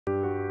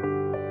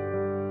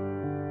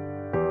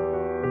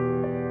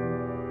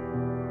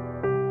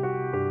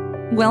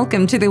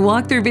Welcome to the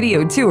walkthrough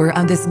video tour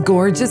of this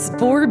gorgeous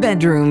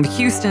 4-bedroom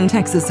Houston,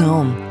 Texas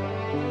home.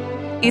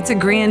 It's a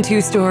grand 2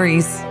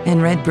 stories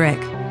and red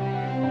brick.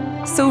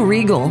 So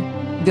regal,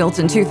 built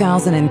in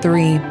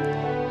 2003.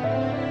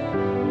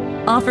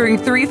 Offering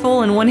 3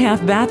 full and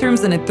 1/2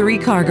 bathrooms and a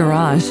 3-car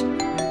garage.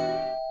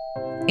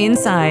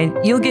 Inside,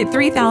 you'll get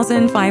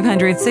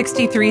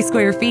 3,563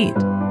 square feet.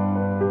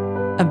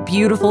 A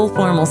beautiful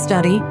formal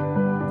study,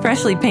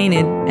 freshly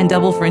painted and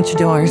double French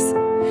doors.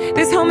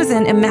 This home is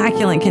in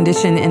immaculate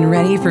condition and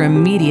ready for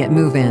immediate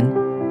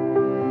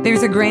move-in.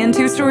 There's a grand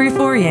 2-story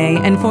foyer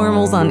and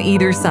formals on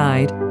either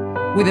side,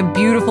 with a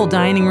beautiful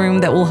dining room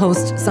that will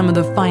host some of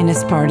the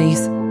finest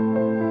parties.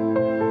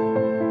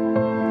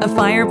 A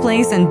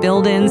fireplace and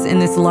built-ins in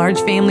this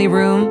large family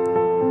room.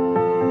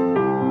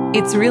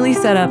 It's really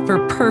set up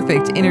for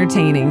perfect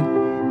entertaining.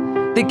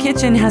 The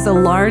kitchen has a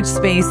large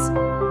space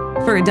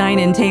for a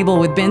dine-in table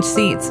with bench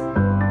seats.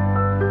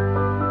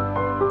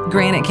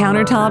 Granite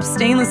countertops,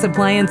 stainless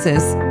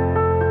appliances,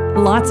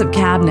 lots of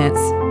cabinets,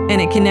 and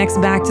it connects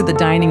back to the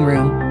dining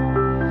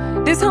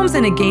room. This home's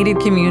in a gated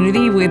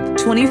community with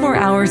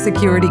 24-hour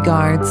security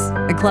guards,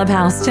 a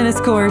clubhouse, tennis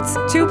courts,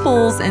 2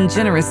 pools, and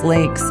generous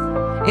lakes.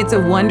 It's a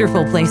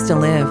wonderful place to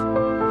live.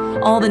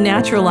 All the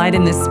natural light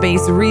in this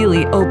space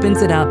really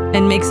opens it up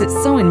and makes it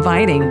so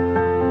inviting.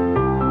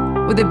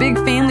 With a big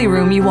family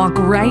room, you walk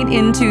right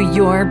into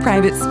your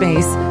private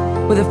space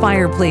with a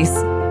fireplace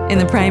in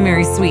the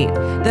primary suite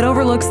that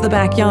overlooks the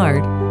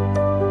backyard.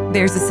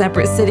 There's a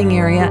separate sitting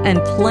area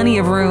and plenty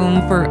of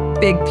room for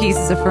big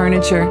pieces of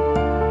furniture.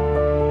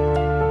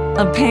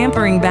 A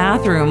pampering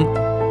bathroom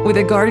with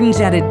a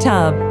garden-jetted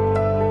tub,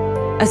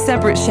 a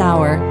separate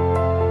shower,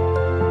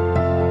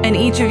 and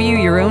each of you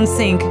your own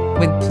sink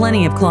with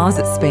plenty of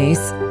closet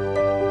space.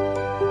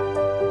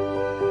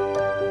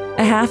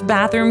 A half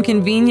bathroom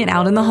convenient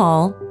out in the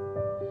hall.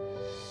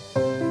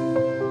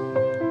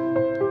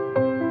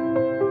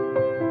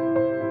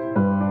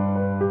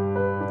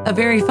 A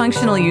very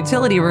functional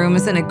utility room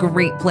is in a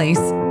great place,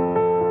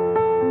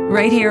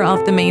 right here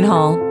off the main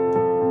hall.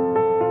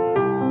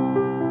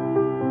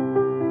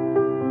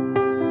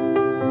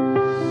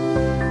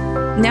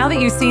 Now that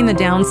you've seen the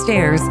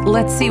downstairs,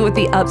 let's see what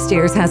the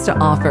upstairs has to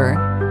offer.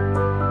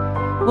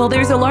 Well,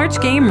 there's a large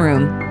game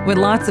room with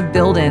lots of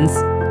built-ins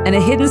and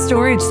a hidden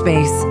storage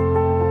space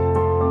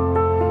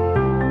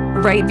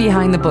right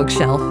behind the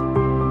bookshelf.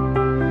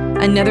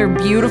 Another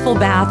beautiful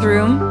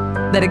bathroom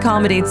that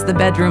accommodates the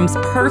bedrooms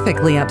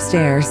perfectly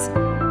upstairs.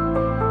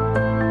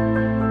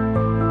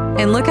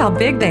 And look how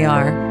big they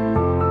are.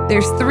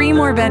 There's 3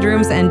 more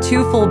bedrooms and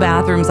 2 full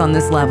bathrooms on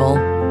this level.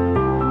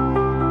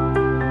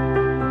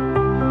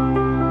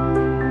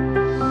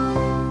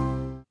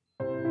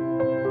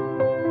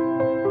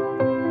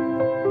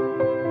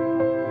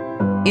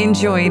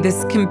 Enjoy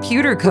this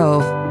computer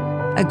cove,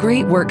 a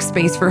great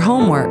workspace for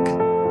homework.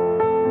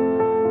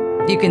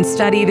 You can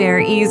study there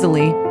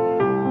easily.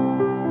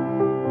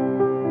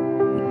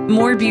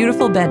 More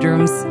beautiful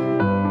bedrooms.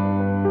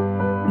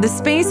 The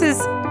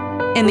spaces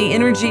and the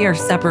energy are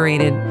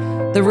separated.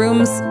 The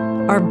rooms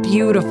are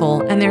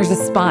beautiful and there's a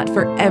spot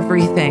for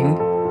everything.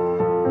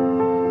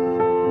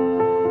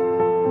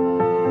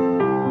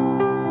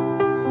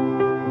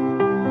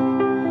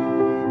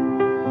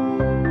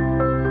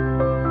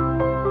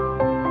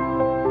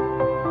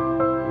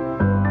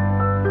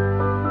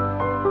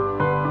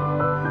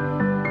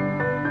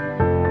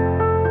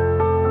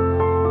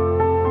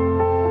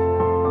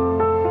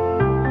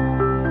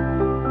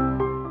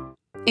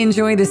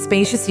 Enjoy the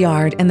spacious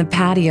yard and the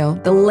patio,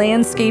 the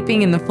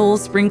landscaping and the full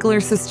sprinkler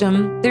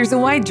system. There's a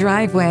wide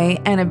driveway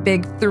and a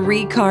big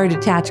 3-car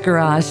detached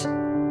garage.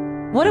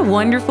 What a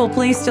wonderful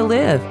place to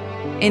live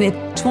in a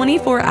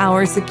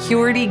 24-hour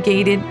security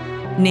gated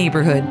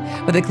neighborhood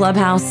with a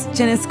clubhouse,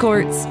 tennis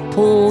courts,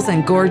 pools,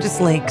 and gorgeous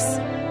lakes.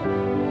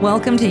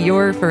 Welcome to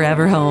your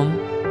forever home.